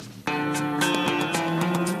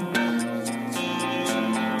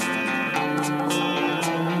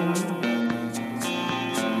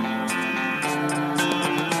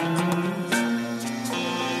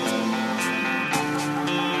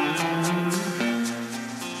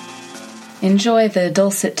enjoy the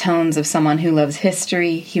dulcet tones of someone who loves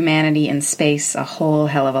history, humanity, and space a whole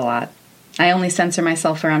hell of a lot. I only censor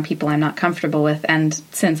myself around people I'm not comfortable with, and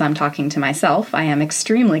since I'm talking to myself, I am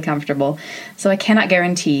extremely comfortable, so I cannot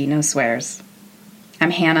guarantee no swears. I'm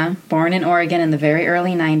Hannah, born in Oregon in the very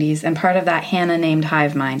early 90s, and part of that Hannah-named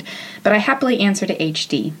hive mind, but I happily answer to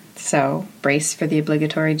HD, so brace for the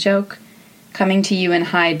obligatory joke. Coming to you in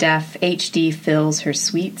high def, HD fills her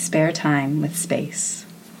sweet spare time with space.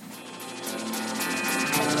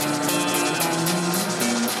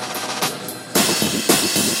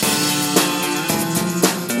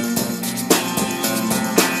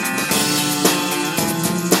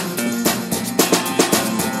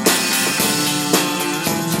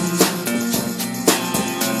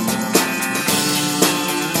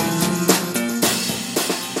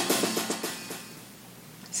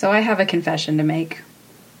 So I have a confession to make.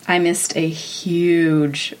 I missed a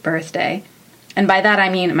huge birthday. And by that I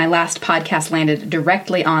mean my last podcast landed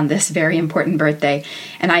directly on this very important birthday,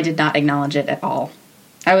 and I did not acknowledge it at all.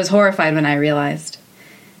 I was horrified when I realized.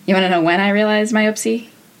 You want to know when I realized my oopsie?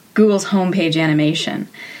 Google's homepage animation.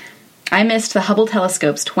 I missed the Hubble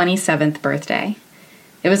telescope's 27th birthday.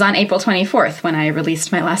 It was on April 24th when I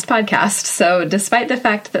released my last podcast, so despite the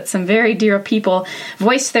fact that some very dear people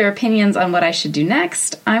voiced their opinions on what I should do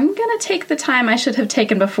next, I'm going to take the time I should have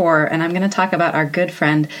taken before, and I'm going to talk about our good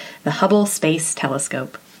friend, the Hubble Space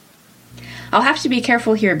Telescope. I'll have to be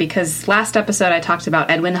careful here because last episode I talked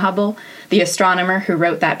about Edwin Hubble, the astronomer who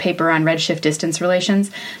wrote that paper on redshift distance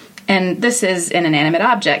relations, and this is an inanimate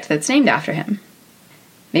object that's named after him.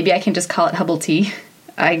 Maybe I can just call it Hubble T.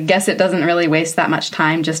 I guess it doesn't really waste that much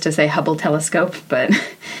time just to say Hubble telescope, but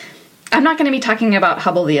I'm not going to be talking about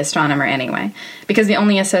Hubble the astronomer anyway, because the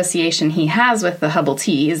only association he has with the Hubble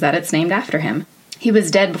T is that it's named after him. He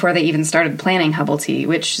was dead before they even started planning Hubble T,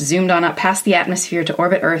 which zoomed on up past the atmosphere to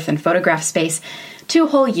orbit Earth and photograph space 2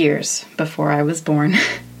 whole years before I was born.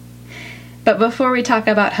 But before we talk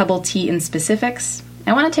about Hubble T in specifics,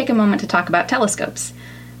 I want to take a moment to talk about telescopes.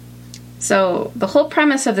 So, the whole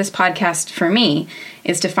premise of this podcast for me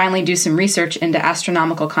is to finally do some research into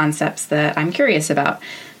astronomical concepts that I'm curious about.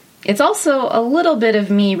 It's also a little bit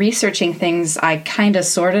of me researching things I kinda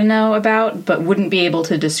sorta know about, but wouldn't be able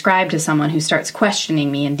to describe to someone who starts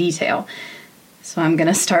questioning me in detail. So I'm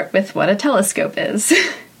gonna start with what a telescope is.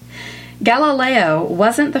 Galileo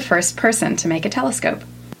wasn't the first person to make a telescope.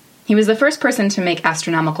 He was the first person to make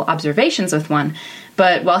astronomical observations with one,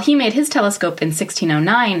 but while he made his telescope in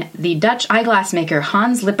 1609, the Dutch eyeglass maker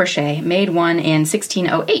Hans Lippershey made one in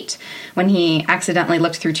 1608, when he accidentally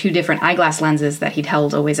looked through 2 different eyeglass lenses that he'd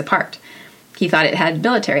held a ways apart. He thought it had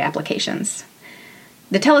military applications.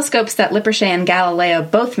 The telescopes that Lippershey and Galileo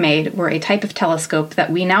both made were a type of telescope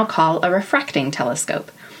that we now call a refracting telescope.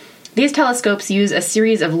 These telescopes use a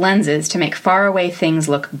series of lenses to make faraway things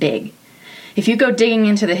look big. If you go digging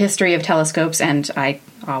into the history of telescopes, and I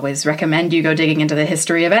always recommend you go digging into the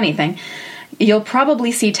history of anything, you'll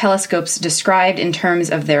probably see telescopes described in terms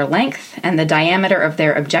of their length and the diameter of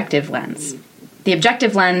their objective lens. The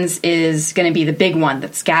objective lens is going to be the big one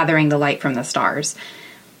that's gathering the light from the stars.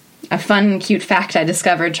 A fun, cute fact I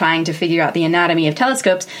discovered trying to figure out the anatomy of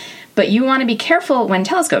telescopes, but you want to be careful when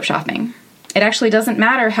telescope shopping. It actually doesn't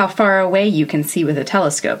matter how far away you can see with a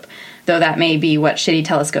telescope, though that may be what shitty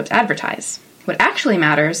telescopes advertise. What actually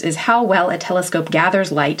matters is how well a telescope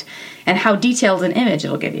gathers light and how detailed an image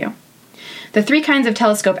it'll give you. The 3 kinds of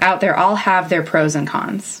telescope out there all have their pros and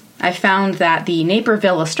cons. I found that the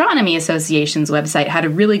Naperville Astronomy Association's website had a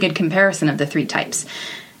really good comparison of the 3 types.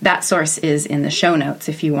 That source is in the show notes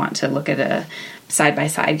if you want to look at a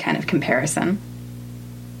side-by-side kind of comparison.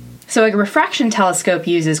 So a refraction telescope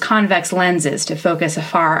uses convex lenses to focus a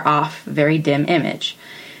far-off, very dim image.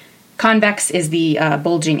 Convex is the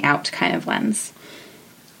bulging out kind of lens.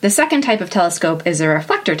 The second type of telescope is a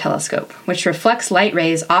reflector telescope, which reflects light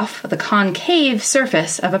rays off the concave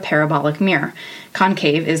surface of a parabolic mirror.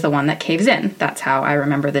 Concave is the one that caves in. That's how I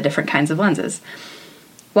remember the different kinds of lenses.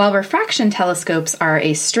 While refraction telescopes are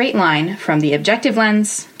a straight line from the objective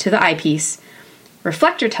lens to the eyepiece,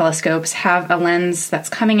 reflector telescopes have a lens that's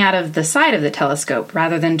coming out of the side of the telescope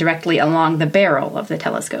rather than directly along the barrel of the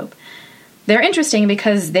telescope. They're interesting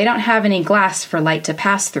because they don't have any glass for light to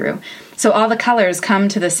pass through, so all the colors come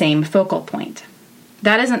to the same focal point.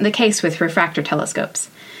 That isn't the case with refractor telescopes.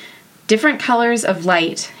 Different colors of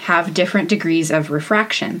light have different degrees of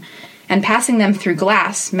refraction, and passing them through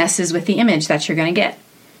glass messes with the image that you're going to get.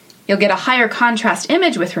 You'll get a higher contrast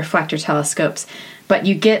image with reflector telescopes, but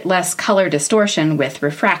you get less color distortion with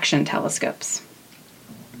refraction telescopes.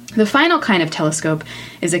 The final kind of telescope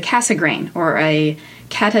is a Cassegrain, or a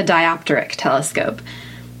catadiopteric telescope.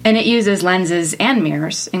 and it uses lenses and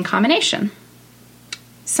mirrors in combination.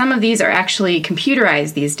 Some of these are actually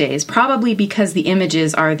computerized these days, probably because the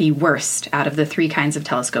images are the worst out of the 3 kinds of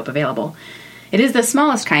telescope available. It is the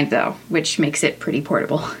smallest kind, though, which makes it pretty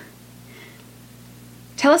portable.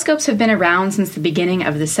 Telescopes have been around since the beginning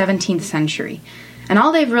of the 17th century, and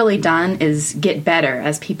all they've really done is get better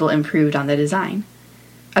as people improved on the design.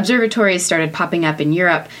 Observatories started popping up in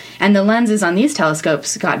Europe, and the lenses on these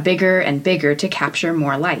telescopes got bigger and bigger to capture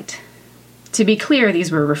more light. To be clear,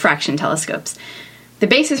 these were refraction telescopes. The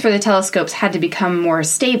bases for the telescopes had to become more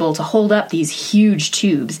stable to hold up these huge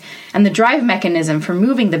tubes, and the drive mechanism for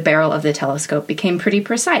moving the barrel of the telescope became pretty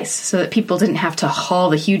precise so that people didn't have to haul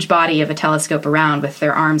the huge body of a telescope around with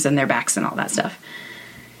their arms and their backs and all that stuff.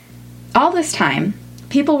 All this time,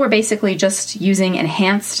 people were basically just using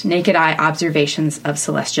enhanced naked-eye observations of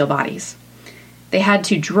celestial bodies. They had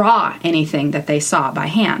to draw anything that they saw by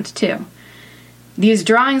hand, too. These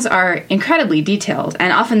drawings are incredibly detailed,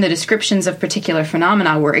 and often the descriptions of particular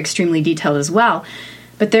phenomena were extremely detailed as well,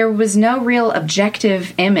 but there was no real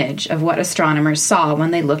objective image of what astronomers saw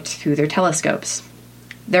when they looked through their telescopes.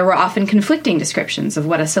 There were often conflicting descriptions of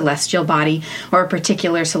what a celestial body or a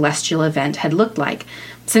particular celestial event had looked like,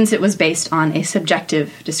 since it was based on a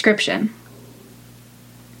subjective description.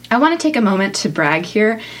 I want to take a moment to brag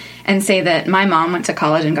here and say that my mom went to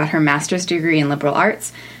college and got her master's degree in liberal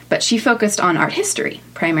arts, but she focused on art history,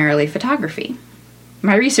 primarily photography.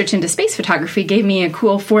 My research into space photography gave me a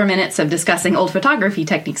cool 4 minutes of discussing old photography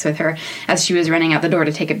techniques with her as she was running out the door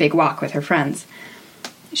to take a big walk with her friends.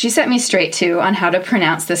 She set me straight, too, on how to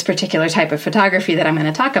pronounce this particular type of photography that I'm going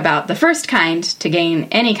to talk about, the first kind to gain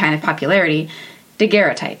any kind of popularity,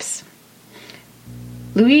 daguerreotypes.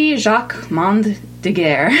 Louis-Jacques Mond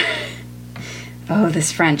Daguerre. Oh,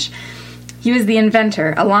 this French. He was the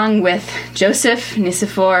inventor, along with Joseph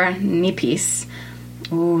Nicephore Niepce.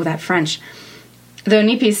 Ooh, that French. Though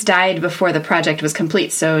Niepce died before the project was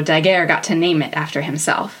complete, so Daguerre got to name it after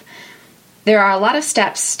himself. There are a lot of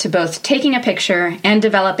steps to both taking a picture and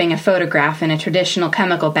developing a photograph in a traditional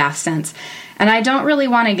chemical bath sense, and I don't really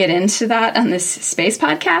want to get into that on this space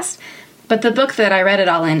podcast, but the book that I read it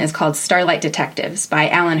all in is called Starlight Detectives by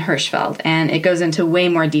Alan Hirschfeld, and it goes into way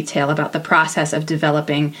more detail about the process of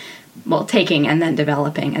taking and then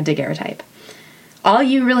developing a daguerreotype. All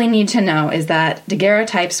you really need to know is that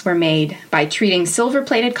daguerreotypes were made by treating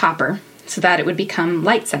silver-plated copper so that it would become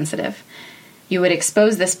light-sensitive. You would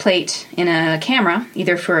expose this plate in a camera,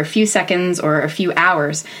 either for a few seconds or a few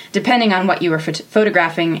hours, depending on what you were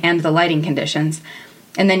photographing and the lighting conditions,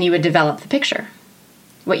 and then you would develop the picture.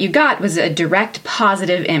 What you got was a direct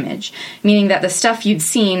positive image, meaning that the stuff you'd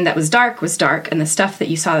seen that was dark, and the stuff that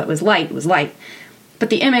you saw that was light, but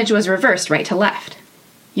the image was reversed right to left.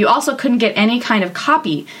 You also couldn't get any kind of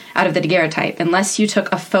copy out of the daguerreotype unless you took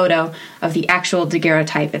a photo of the actual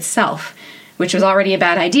daguerreotype itself, which was already a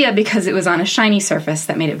bad idea because it was on a shiny surface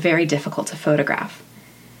that made it very difficult to photograph.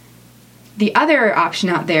 The other option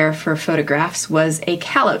out there for photographs was a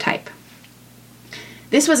calotype.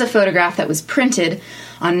 This was a photograph that was printed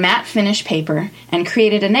on matte finish paper and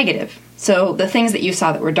created a negative, so the things that you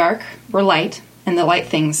saw that were dark were light, and the light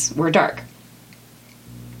things were dark.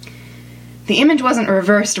 The image wasn't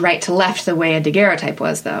reversed right to left the way a daguerreotype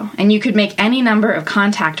was, though, and you could make any number of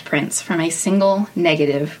contact prints from a single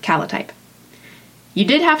negative calotype. You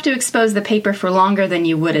did have to expose the paper for longer than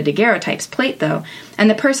you would a daguerreotype's plate, though, and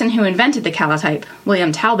the person who invented the calotype,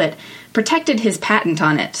 William Talbot, protected his patent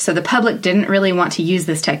on it, so the public didn't really want to use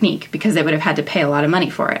this technique because they would have had to pay a lot of money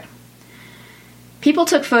for it. People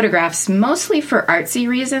took photographs mostly for artsy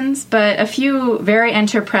reasons, but a few very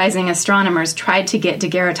enterprising astronomers tried to get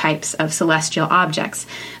daguerreotypes of celestial objects.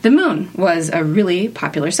 The moon was a really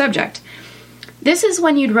popular subject. This is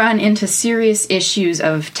when you'd run into serious issues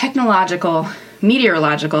of technological,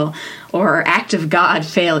 meteorological, or act of God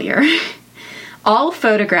failure. All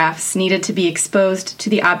photographs needed to be exposed to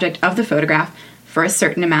the object of the photograph for a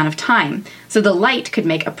certain amount of time, so the light could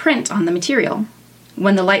make a print on the material.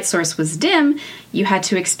 When the light source was dim, you had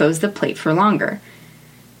to expose the plate for longer.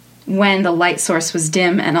 When the light source was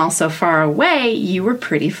dim and also far away, you were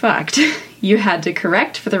pretty fucked. You had to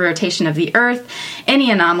correct for the rotation of the Earth, any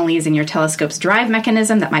anomalies in your telescope's drive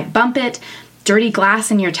mechanism that might bump it, dirty glass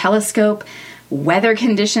in your telescope, weather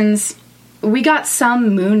conditions. We got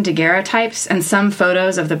some moon daguerreotypes and some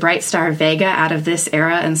photos of the bright star Vega out of this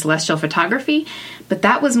era in celestial photography, but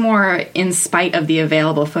that was more in spite of the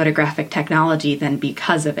available photographic technology than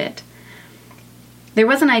because of it. There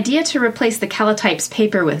was an idea to replace the calotype's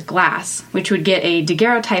paper with glass, which would get a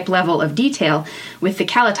daguerreotype level of detail with the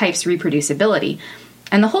calotype's reproducibility,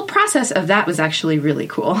 and the whole process of that was actually really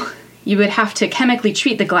cool. You would have to chemically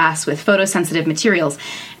treat the glass with photosensitive materials,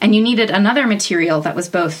 and you needed another material that was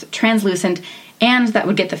both translucent and that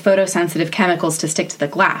would get the photosensitive chemicals to stick to the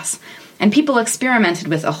glass. And people experimented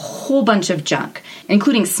with a whole bunch of junk,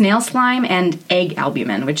 including snail slime and egg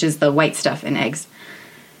albumin, which is the white stuff in eggs.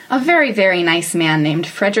 A very, very nice man named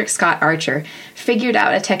Frederick Scott Archer figured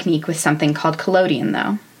out a technique with something called collodion,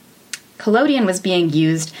 though. Collodion was being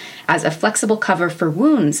used as a flexible cover for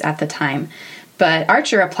wounds at the time, but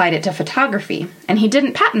Archer applied it to photography, and he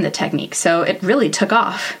didn't patent the technique, so it really took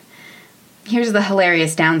off. Here's the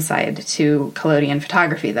hilarious downside to collodion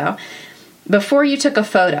photography, though. Before you took a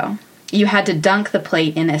photo, you had to dunk the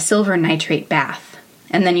plate in a silver nitrate bath,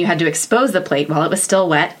 and then you had to expose the plate while it was still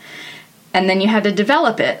wet, and then you had to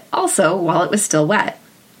develop it also while it was still wet.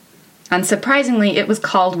 Unsurprisingly, it was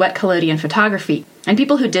called wet collodion photography, and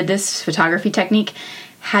people who did this photography technique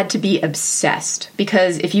had to be obsessed,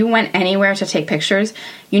 because if you went anywhere to take pictures,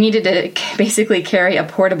 you needed to basically carry a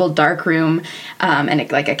portable darkroom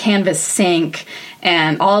and like a canvas sink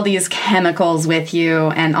and all these chemicals with you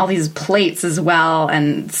and all these plates as well,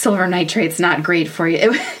 and silver nitrate's not great for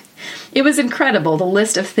you. It was incredible, the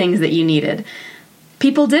list of things that you needed.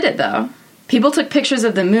 People did it, though. People took pictures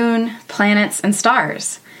of the moon, planets, and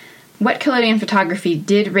stars. Wet collodion photography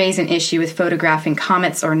did raise an issue with photographing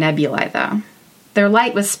comets or nebulae, though. Their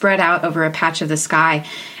light was spread out over a patch of the sky,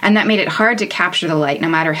 and that made it hard to capture the light no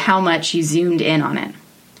matter how much you zoomed in on it.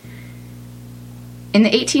 In the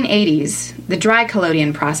 1880s, the dry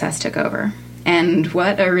collodion process took over, and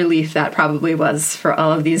what a relief that probably was for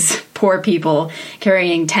all of these poor people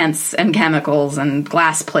carrying tents and chemicals and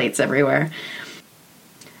glass plates everywhere.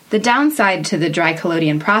 The downside to the dry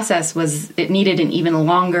collodion process was it needed an even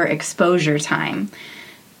longer exposure time.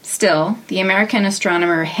 Still, the American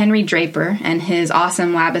astronomer Henry Draper and his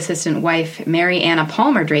awesome lab assistant wife, Mary Anna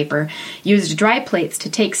Palmer Draper, used dry plates to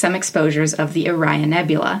take some exposures of the Orion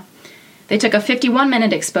Nebula. They took a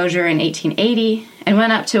 51-minute exposure in 1880 and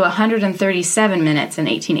went up to 137 minutes in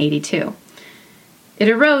 1882. It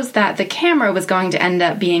arose that the camera was going to end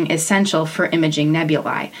up being essential for imaging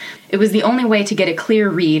nebulae. It was the only way to get a clear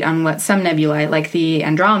read on what some nebulae, like the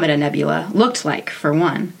Andromeda Nebula, looked like, for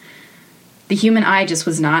one. The human eye just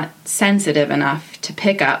was not sensitive enough to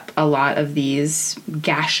pick up a lot of these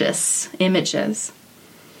gaseous images.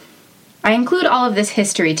 I include all of this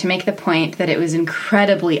history to make the point that it was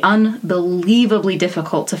incredibly, unbelievably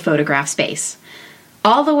difficult to photograph space.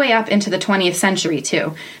 All the way up into the 20th century,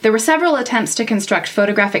 too. There were several attempts to construct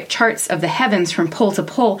photographic charts of the heavens from pole to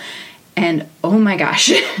pole, and oh my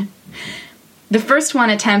gosh. The first one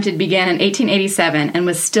attempted began in 1887 and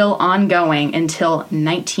was still ongoing until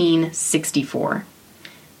 1964.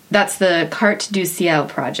 That's the Carte du Ciel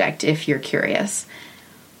project, if you're curious.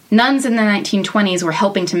 Nuns in the 1920s were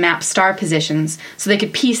helping to map star positions so they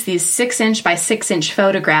could piece these 6-inch by 6-inch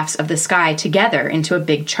photographs of the sky together into a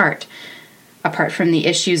big chart. Apart from the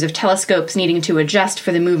issues of telescopes needing to adjust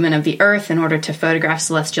for the movement of the Earth in order to photograph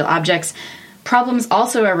celestial objects, problems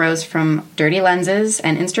also arose from dirty lenses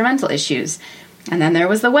and instrumental issues. And then there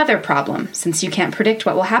was the weather problem, since you can't predict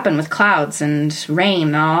what will happen with clouds and rain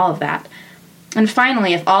and all of that. And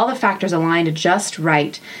finally, if all the factors aligned just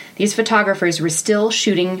right, these photographers were still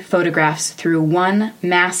shooting photographs through one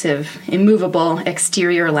massive, immovable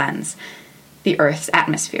exterior lens, the Earth's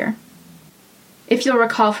atmosphere. If you'll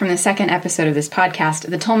recall from the second episode of this podcast,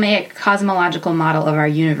 the Ptolemaic cosmological model of our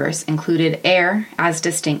universe included air as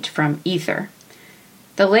distinct from ether.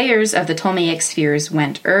 The layers of the Ptolemaic spheres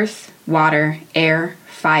went earth, water, air,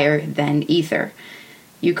 fire, then ether.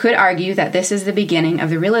 You could argue that this is the beginning of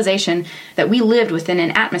the realization that we lived within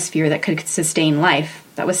an atmosphere that could sustain life,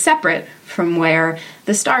 that was separate from where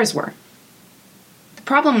the stars were. The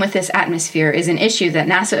problem with this atmosphere is an issue that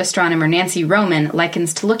NASA astronomer Nancy Roman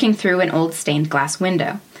likens to looking through an old stained glass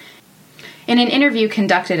window. In an interview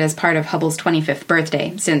conducted as part of Hubble's 25th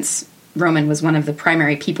birthday, since Roman was one of the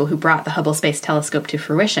primary people who brought the Hubble Space Telescope to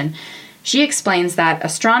fruition, she explains that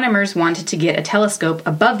astronomers wanted to get a telescope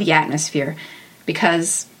above the atmosphere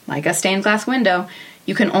because, like a stained glass window,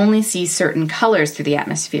 you can only see certain colors through the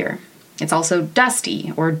atmosphere. It's also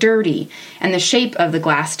dusty or dirty, and the shape of the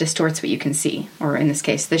glass distorts what you can see, or in this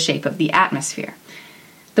case, the shape of the atmosphere.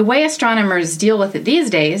 The way astronomers deal with it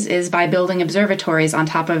these days is by building observatories on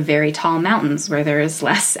top of very tall mountains where there is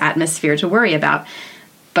less atmosphere to worry about.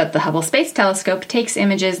 But the Hubble Space Telescope takes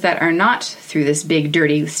images that are not through this big,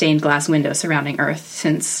 dirty, stained glass window surrounding Earth,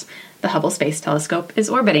 since the Hubble Space Telescope is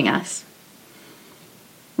orbiting us.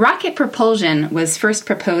 Rocket propulsion was first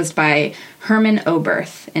proposed by Hermann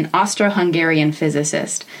Oberth, an Austro-Hungarian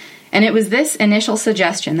physicist, And it was this initial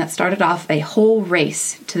suggestion that started off a whole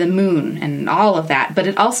race to the moon and all of that, but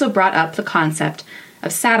it also brought up the concept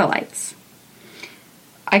of satellites.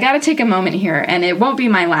 I gotta take a moment here, and it won't be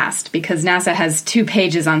my last, because NASA has 2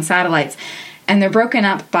 pages on satellites, and they're broken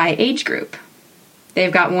up by age group.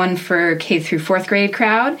 They've got one for K through 4th grade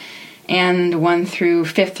crowd, and one through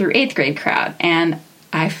 5th through 8th grade crowd, and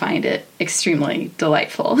I find it extremely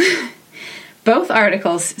delightful. Both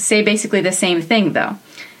articles say basically the same thing, though.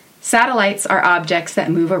 Satellites are objects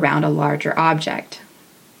that move around a larger object.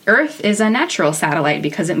 Earth is a natural satellite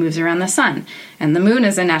because it moves around the sun, and the moon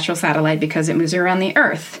is a natural satellite because it moves around the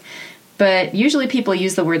Earth. But usually people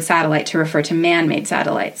use the word satellite to refer to man-made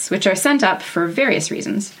satellites, which are sent up for various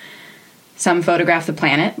reasons. Some photograph the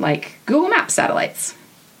planet, like Google Maps satellites.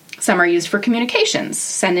 Some are used for communications,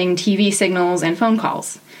 sending TV signals and phone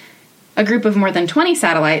calls. A group of more than 20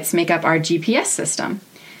 satellites make up our GPS system.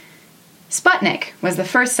 Sputnik was the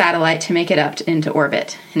first satellite to make it up into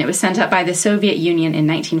orbit, and it was sent up by the Soviet Union in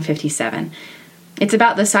 1957. It's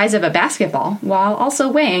about the size of a basketball, while also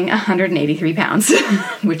weighing 183 pounds,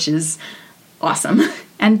 which is awesome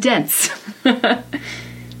and dense.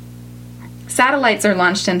 Satellites are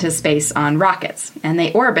launched into space on rockets, and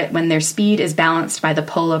they orbit when their speed is balanced by the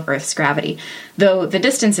pull of Earth's gravity, though the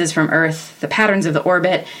distances from Earth, the patterns of the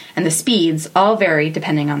orbit, and the speeds all vary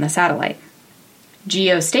depending on the satellite.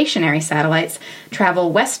 Geostationary satellites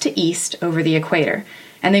travel west to east over the equator,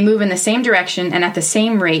 and they move in the same direction and at the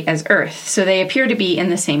same rate as Earth, so they appear to be in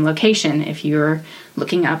the same location if you're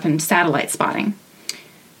looking up and satellite spotting.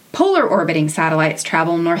 Polar orbiting satellites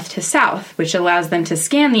travel north to south, which allows them to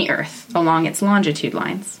scan the Earth along its longitude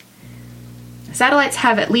lines. Satellites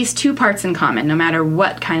have at least 2 parts in common, no matter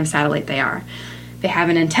what kind of satellite they are. They have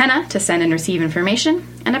an antenna to send and receive information,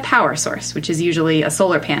 and a power source, which is usually a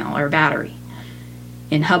solar panel or battery.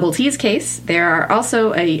 In Hubble-T's case, there are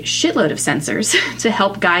also a shitload of sensors to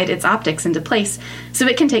help guide its optics into place so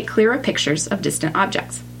it can take clearer pictures of distant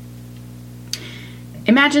objects.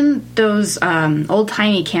 Imagine those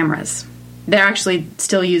old-timey cameras. They're actually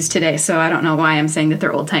still used today, so I don't know why I'm saying that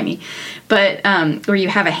they're old-timey. But where you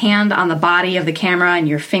have a hand on the body of the camera and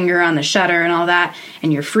your finger on the shutter and all that,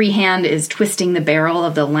 and your free hand is twisting the barrel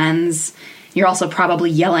of the lens. You're also probably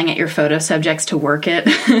yelling at your photo subjects to work it.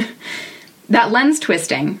 That lens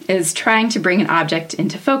twisting is trying to bring an object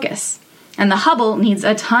into focus, and the Hubble needs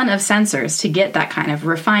a ton of sensors to get that kind of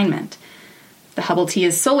refinement. The Hubble-T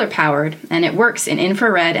is solar-powered, and it works in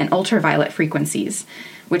infrared and ultraviolet frequencies,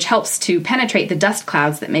 which helps to penetrate the dust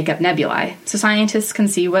clouds that make up nebulae, so scientists can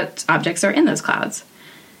see what objects are in those clouds.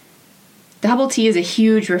 The Hubble-T is a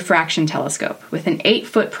huge refraction telescope with an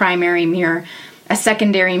 8-foot primary mirror, a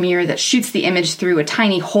secondary mirror that shoots the image through a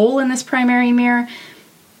tiny hole in this primary mirror,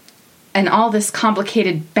 and all this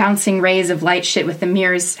complicated bouncing rays of light shit with the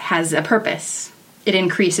mirrors has a purpose. It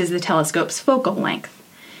increases the telescope's focal length.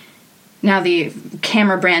 Now, the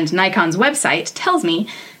camera brand Nikon's website tells me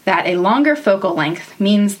that a longer focal length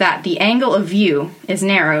means that the angle of view is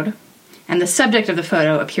narrowed and the subject of the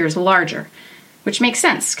photo appears larger, which makes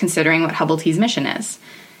sense considering what Hubble-T's mission is.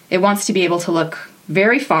 It wants to be able to look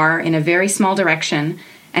very far in a very small direction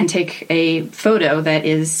and take a photo that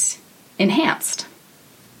is enhanced.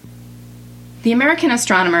 The American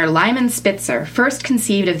astronomer Lyman Spitzer first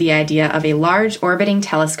conceived of the idea of a large orbiting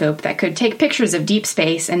telescope that could take pictures of deep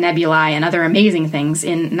space and nebulae and other amazing things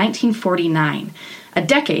in 1949, a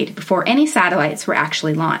decade before any satellites were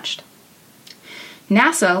actually launched.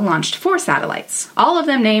 NASA launched 4 satellites, all of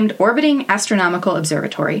them named Orbiting Astronomical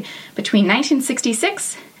Observatory, between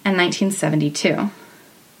 1966 and 1972.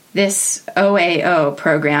 This OAO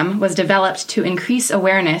program was developed to increase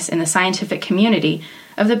awareness in the scientific community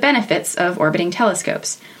of the benefits of orbiting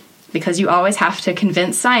telescopes, because you always have to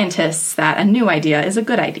convince scientists that a new idea is a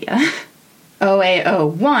good idea.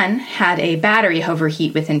 OAO-1 had a battery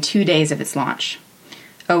overheat within 2 days of its launch.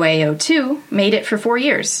 OAO-2 made it for 4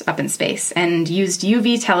 years up in space and used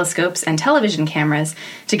UV telescopes and television cameras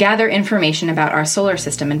to gather information about our solar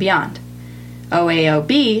system and beyond.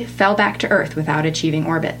 OAO-B fell back to Earth without achieving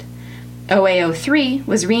orbit. OAO-3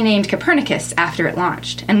 was renamed Copernicus after it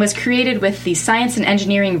launched, and was created with the Science and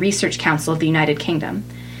Engineering Research Council of the United Kingdom.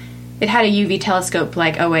 It had a UV telescope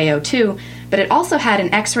like OAO-2, but it also had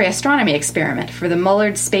an X-ray astronomy experiment for the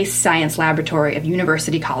Mullard Space Science Laboratory of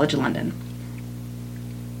University College London.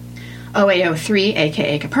 OAO-3,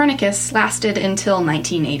 aka Copernicus, lasted until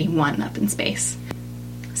 1981 up in space.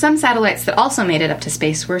 Some satellites that also made it up to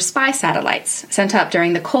space were spy satellites, sent up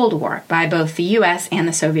during the Cold War by both the US and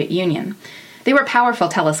the Soviet Union. They were powerful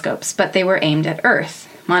telescopes, but they were aimed at Earth,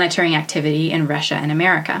 monitoring activity in Russia and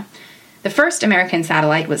America. The first American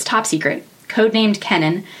satellite was top secret, codenamed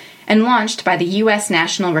Kennan, and launched by the U.S.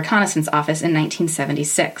 National Reconnaissance Office in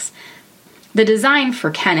 1976. The design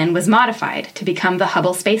for Kennan was modified to become the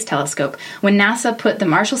Hubble Space Telescope when NASA put the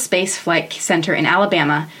Marshall Space Flight Center in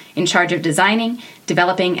Alabama in charge of designing,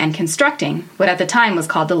 developing, and constructing what at the time was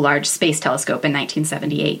called the Large Space Telescope in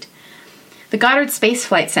 1978. The Goddard Space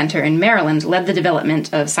Flight Center in Maryland led the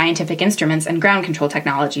development of scientific instruments and ground control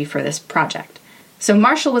technology for this project. So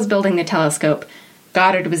Marshall was building the telescope,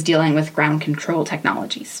 Goddard was dealing with ground control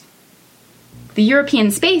technologies. The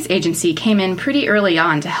European Space Agency came in pretty early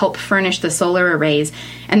on to help furnish the solar arrays,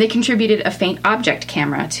 and they contributed a faint object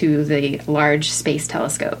camera to the Large Space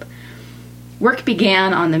Telescope. Work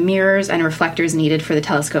began on the mirrors and reflectors needed for the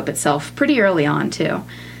telescope itself pretty early on, too.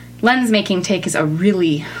 Lens making takes a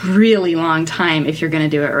really, really long time if you're going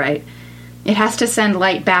to do it right. It has to send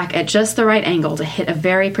light back at just the right angle to hit a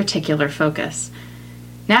very particular focus.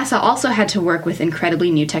 NASA also had to work with incredibly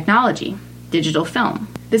new technology, digital film.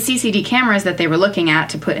 The CCD cameras that they were looking at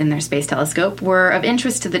to put in their space telescope were of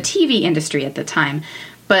interest to the TV industry at the time,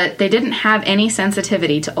 but they didn't have any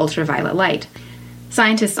sensitivity to ultraviolet light.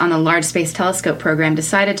 Scientists on the Large Space Telescope program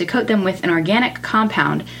decided to coat them with an organic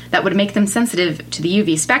compound that would make them sensitive to the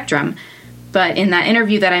UV spectrum, but in that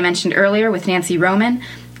interview that I mentioned earlier with Nancy Roman,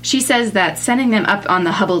 she says that sending them up on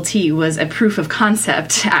the Hubble T was a proof of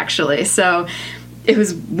concept, actually, so it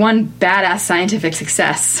was one badass scientific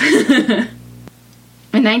success.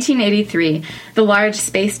 In 1983, the Large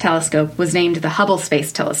Space Telescope was named the Hubble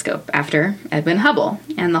Space Telescope after Edwin Hubble,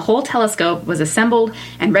 and the whole telescope was assembled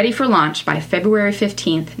and ready for launch by February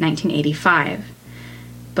 15, 1985.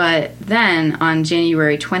 But then, on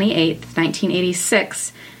January 28,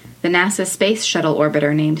 1986, the NASA Space Shuttle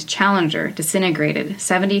orbiter named Challenger disintegrated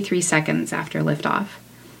 73 seconds after liftoff.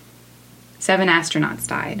 7 astronauts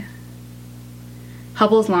died.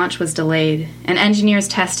 Hubble's launch was delayed, and engineers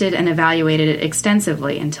tested and evaluated it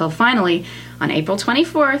extensively until finally, on April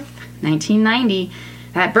 24th, 1990,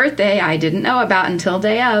 that birthday I didn't know about until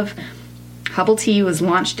day of, Hubble T was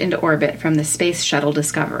launched into orbit from the Space Shuttle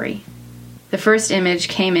Discovery. The first image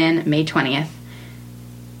came in May 20th.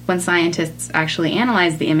 When scientists actually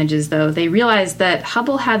analyzed the images, though, they realized that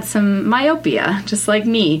Hubble had some myopia, just like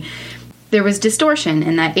me. There was distortion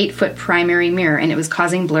in that 8-foot primary mirror, and it was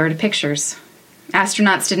causing blurred pictures.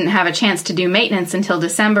 Astronauts didn't have a chance to do maintenance until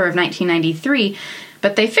December of 1993,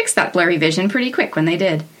 but they fixed that blurry vision pretty quick when they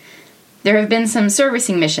did. There have been some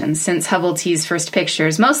servicing missions since Hubble T's first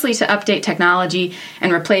pictures, mostly to update technology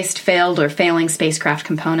and replace failed or failing spacecraft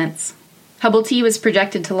components. Hubble T was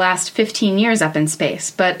projected to last 15 years up in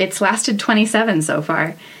space, but it's lasted 27 so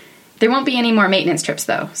far. There won't be any more maintenance trips,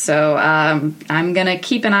 though, so I'm going to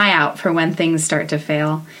keep an eye out for when things start to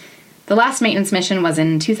fail. The last maintenance mission was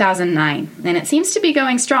in 2009, and it seems to be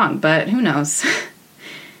going strong, but who knows?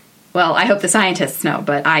 Well, I hope the scientists know,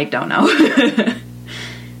 but I don't know.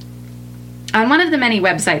 On one of the many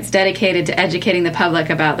websites dedicated to educating the public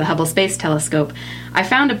about the Hubble Space Telescope, I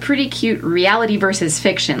found a pretty cute reality versus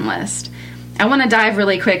fiction list. I want to dive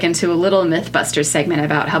really quick into a little Mythbusters segment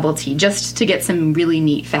about Hubble T, just to get some really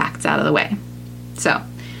neat facts out of the way. So,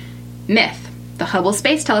 myth. The Hubble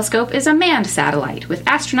Space Telescope is a manned satellite, with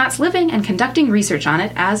astronauts living and conducting research on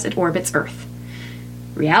it as it orbits Earth.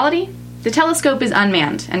 Reality? The telescope is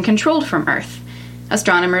unmanned and controlled from Earth.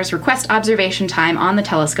 Astronomers request observation time on the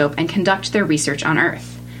telescope and conduct their research on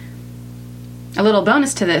Earth. A little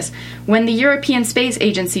bonus to this, when the European Space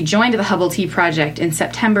Agency joined the Hubble T project in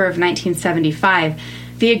September of 1975,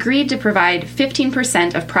 they agreed to provide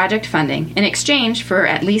 15% of project funding in exchange for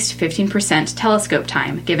at least 15% telescope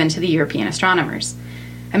time given to the European astronomers.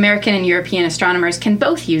 American and European astronomers can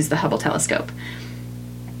both use the Hubble telescope.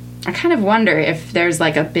 I kind of wonder if there's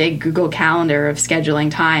like a big Google Calendar of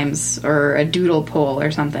scheduling times or a doodle poll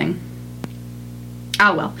or something.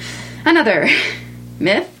 Ah, well. Another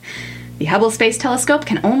myth. The Hubble Space Telescope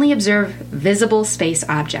can only observe visible space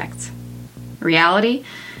objects. Reality?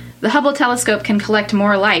 The Hubble telescope can collect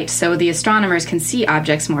more light so the astronomers can see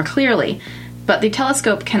objects more clearly, but the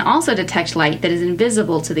telescope can also detect light that is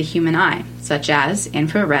invisible to the human eye, such as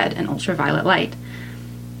infrared and ultraviolet light.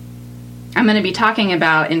 I'm going to be talking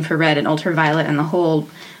about infrared and ultraviolet and the whole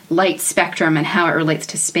light spectrum and how it relates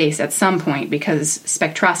to space at some point, because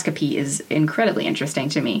spectroscopy is incredibly interesting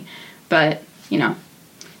to me. But,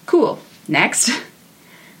 cool. Next.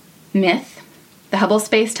 Myth. The Hubble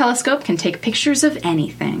Space Telescope can take pictures of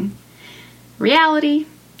anything. Reality,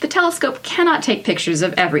 the telescope cannot take pictures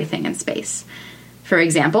of everything in space. For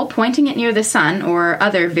example, pointing it near the sun or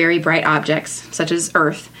other very bright objects, such as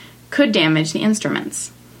Earth, could damage the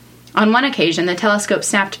instruments. On one occasion, the telescope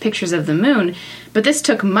snapped pictures of the moon, but this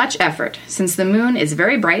took much effort, since the moon is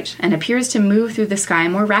very bright and appears to move through the sky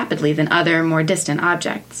more rapidly than other, more distant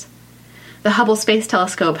objects. The Hubble Space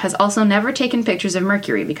Telescope has also never taken pictures of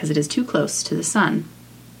Mercury because it is too close to the sun.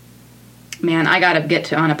 Man, I gotta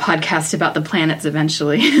get on a podcast about the planets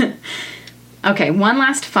eventually. Okay, one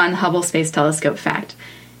last fun Hubble Space Telescope fact.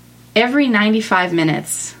 Every 95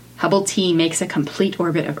 minutes, Hubble T makes a complete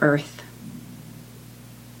orbit of Earth.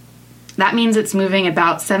 That means it's moving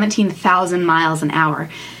about 17,000 miles an hour,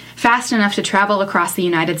 fast enough to travel across the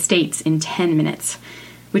United States in 10 minutes,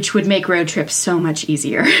 which would make road trips so much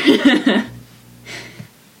easier.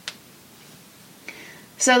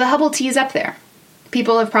 So the Hubble T is up there.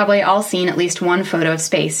 People have probably all seen at least one photo of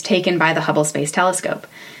space taken by the Hubble Space Telescope.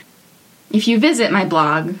 If you visit my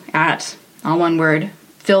blog at, all one word,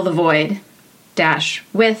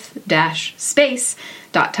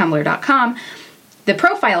 fillthevoid-with-space.tumblr.com, the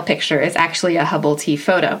profile picture is actually a Hubble T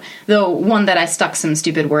photo, though one that I stuck some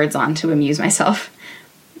stupid words on to amuse myself.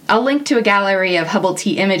 I'll link to a gallery of Hubble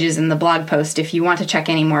T images in the blog post if you want to check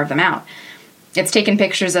any more of them out. It's taken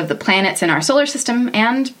pictures of the planets in our solar system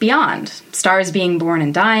and beyond, stars being born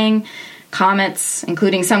and dying, comets,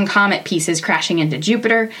 including some comet pieces crashing into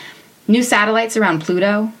Jupiter, new satellites around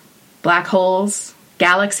Pluto, black holes,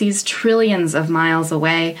 galaxies trillions of miles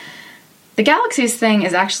away. The galaxies thing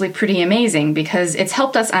is actually pretty amazing because it's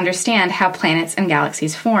helped us understand how planets and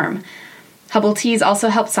galaxies form. Hubble T's also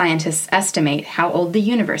helped scientists estimate how old the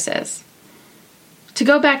universe is. To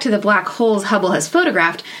go back to the black holes Hubble has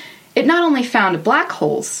photographed, it not only found black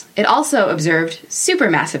holes, it also observed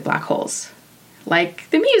supermassive black holes, like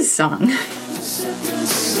the Muse song.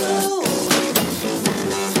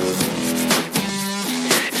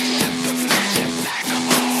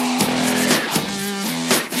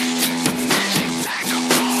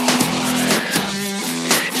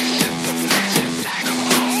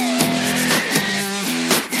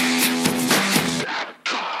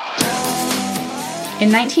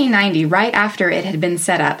 In 1990, right after it had been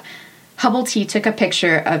set up, Hubble T took a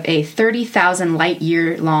picture of a 30,000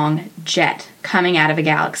 light-year long jet coming out of a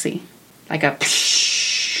galaxy. Like a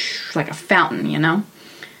fountain, you know?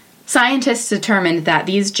 Scientists determined that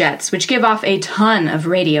these jets, which give off a ton of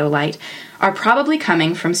radio light, are probably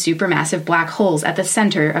coming from supermassive black holes at the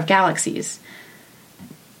center of galaxies.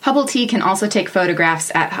 Hubble T can also take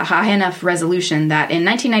photographs at a high enough resolution that in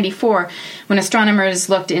 1994, when astronomers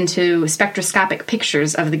looked into spectroscopic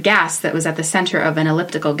pictures of the gas that was at the center of an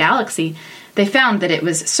elliptical galaxy, they found that it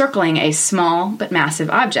was circling a small but massive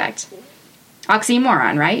object.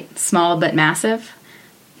 Oxymoron, right? Small but massive?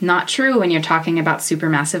 Not true when you're talking about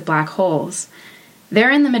supermassive black holes. They're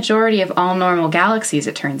in the majority of all normal galaxies,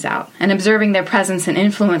 it turns out, and observing their presence and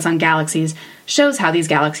influence on galaxies shows how these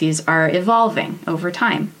galaxies are evolving over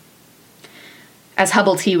time. As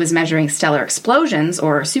Hubble T was measuring stellar explosions,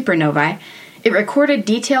 or supernovae, it recorded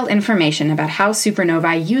detailed information about how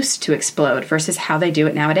supernovae used to explode versus how they do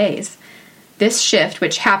it nowadays. This shift,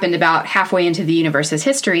 which happened about halfway into the universe's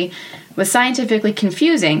history, was scientifically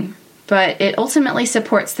confusing, but it ultimately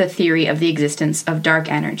supports the theory of the existence of dark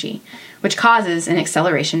energy, which causes an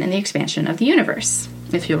acceleration in the expansion of the universe,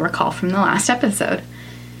 if you'll recall from the last episode.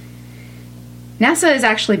 NASA is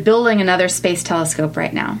actually building another space telescope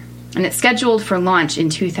right now, and it's scheduled for launch in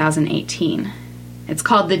 2018. It's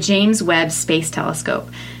called the James Webb Space Telescope,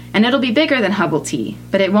 and it'll be bigger than Hubble T,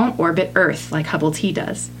 but it won't orbit Earth like Hubble T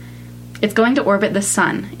does. It's going to orbit the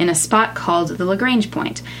Sun in a spot called the Lagrange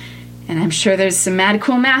point, and I'm sure there's some mad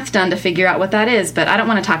cool math done to figure out what that is, but I don't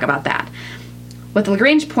want to talk about that. What the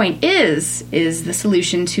Lagrange point is the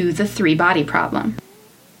solution to the three-body problem.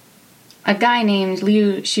 A guy named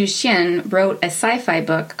Liu Shuxian wrote a sci-fi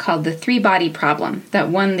book called The Three-Body Problem that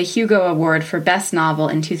won the Hugo Award for Best Novel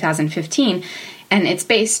in 2015, and it's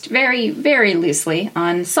based very, very loosely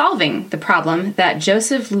on solving the problem that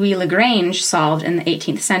Joseph Louis Lagrange solved in the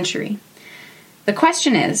 18th century. The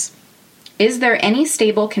question is there any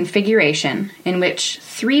stable configuration in which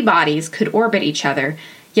three bodies could orbit each other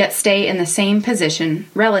yet stay in the same position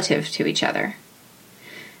relative to each other?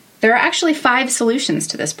 There are actually 5 solutions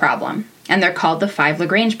to this problem, and they're called the 5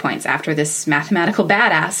 Lagrange points after this mathematical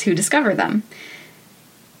badass who discovered them.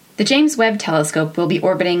 The James Webb Telescope will be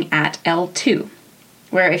orbiting at L2,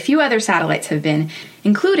 where a few other satellites have been,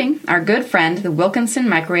 including our good friend, the Wilkinson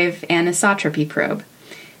Microwave Anisotropy Probe.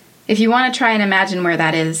 If you want to try and imagine where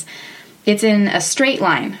that is, it's in a straight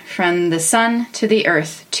line from the Sun to the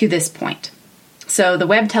Earth to this point. So the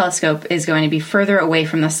Webb telescope is going to be further away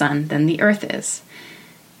from the Sun than the Earth is.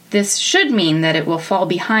 This should mean that it will fall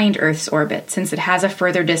behind Earth's orbit, since it has a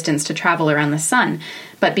further distance to travel around the Sun.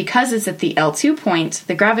 But because it's at the L2 point,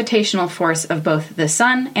 the gravitational force of both the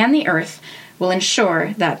Sun and the Earth will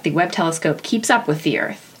ensure that the Webb telescope keeps up with the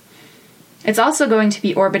Earth. It's also going to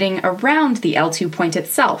be orbiting around the L2 point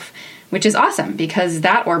itself, which is awesome because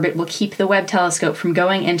that orbit will keep the Webb telescope from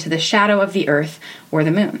going into the shadow of the Earth or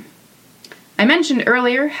the Moon. I mentioned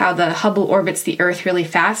earlier how the Hubble orbits the Earth really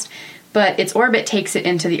fast, but its orbit takes it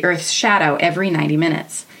into the Earth's shadow every 90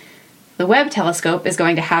 minutes. The Webb telescope is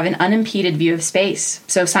going to have an unimpeded view of space,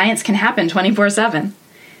 so science can happen 24/7.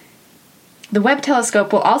 The Webb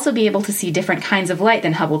telescope will also be able to see different kinds of light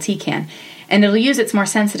than Hubble-T can, and it'll use its more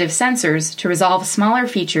sensitive sensors to resolve smaller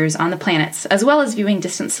features on the planets, as well as viewing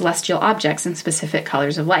distant celestial objects in specific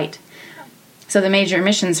colors of light. So the major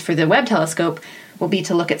missions for the Webb telescope will be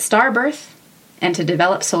to look at star birth and to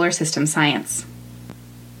develop solar system science.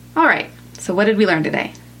 All right, so what did we learn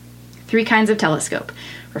today? 3 kinds of telescope: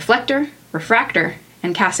 reflector, refractor,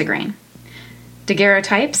 and Cassegrain.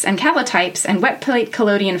 Daguerreotypes and calotypes and wet plate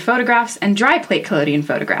collodion photographs and dry plate collodion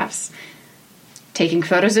photographs. Taking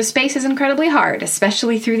photos of space is incredibly hard,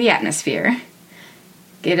 especially through the atmosphere.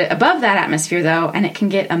 Get it above that atmosphere, though, and it can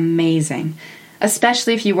get amazing,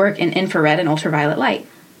 especially if you work in infrared and ultraviolet light.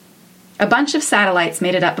 A bunch of satellites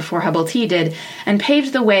made it up before Hubble-T did and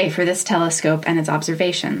paved the way for this telescope and its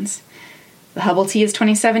observations. The Hubble-T is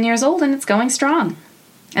 27 years old and it's going strong.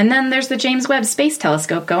 And then there's the James Webb Space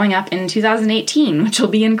Telescope going up in 2018, which will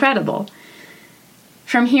be incredible.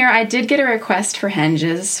 From here, I did get a request for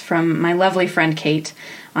henges from my lovely friend Kate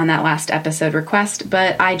on that last episode request,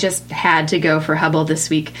 but I just had to go for Hubble this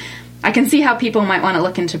week. I can see how people might want to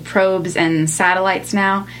look into probes and satellites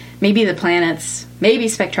now, maybe the planets, maybe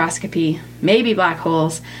spectroscopy, maybe black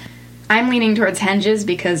holes. I'm leaning towards henges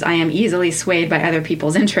because I am easily swayed by other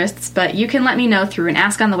people's interests, but you can let me know through an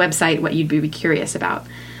ask on the website what you'd be curious about.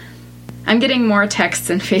 I'm getting more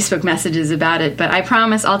texts and Facebook messages about it, but I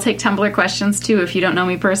promise I'll take Tumblr questions too if you don't know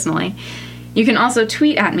me personally. You can also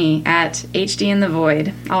tweet at me at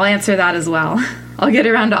HDinTheVoid. I'll answer that as well. I'll get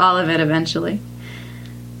around to all of it eventually.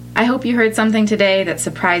 I hope you heard something today that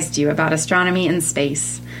surprised you about astronomy and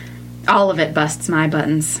space. All of it busts my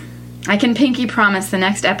buttons. I can pinky promise the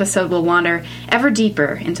next episode will wander ever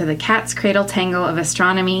deeper into the cat's cradle tangle of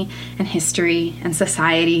astronomy and history and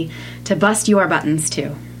society to bust your buttons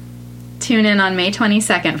too. Tune in on May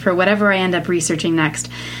 22nd for whatever I end up researching next.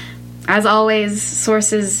 As always,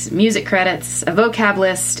 sources, music credits, a vocab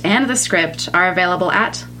list, and the script are available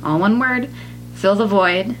at, all one word,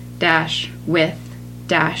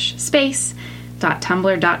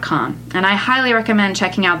 fillthevoid-with-space.tumblr.com, and I highly recommend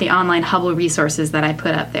checking out the online Hubble resources that I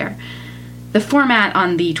put up there. The format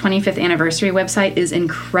on the 25th anniversary website is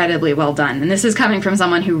incredibly well done, and this is coming from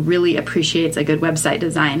someone who really appreciates a good website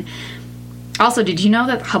design. Also, did you know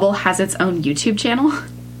that Hubble has its own YouTube channel?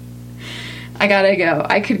 I gotta go.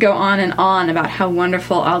 I could go on and on about how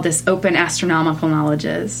wonderful all this open astronomical knowledge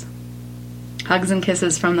is. Hugs and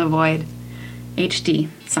kisses from the void. HD,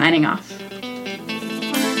 signing off.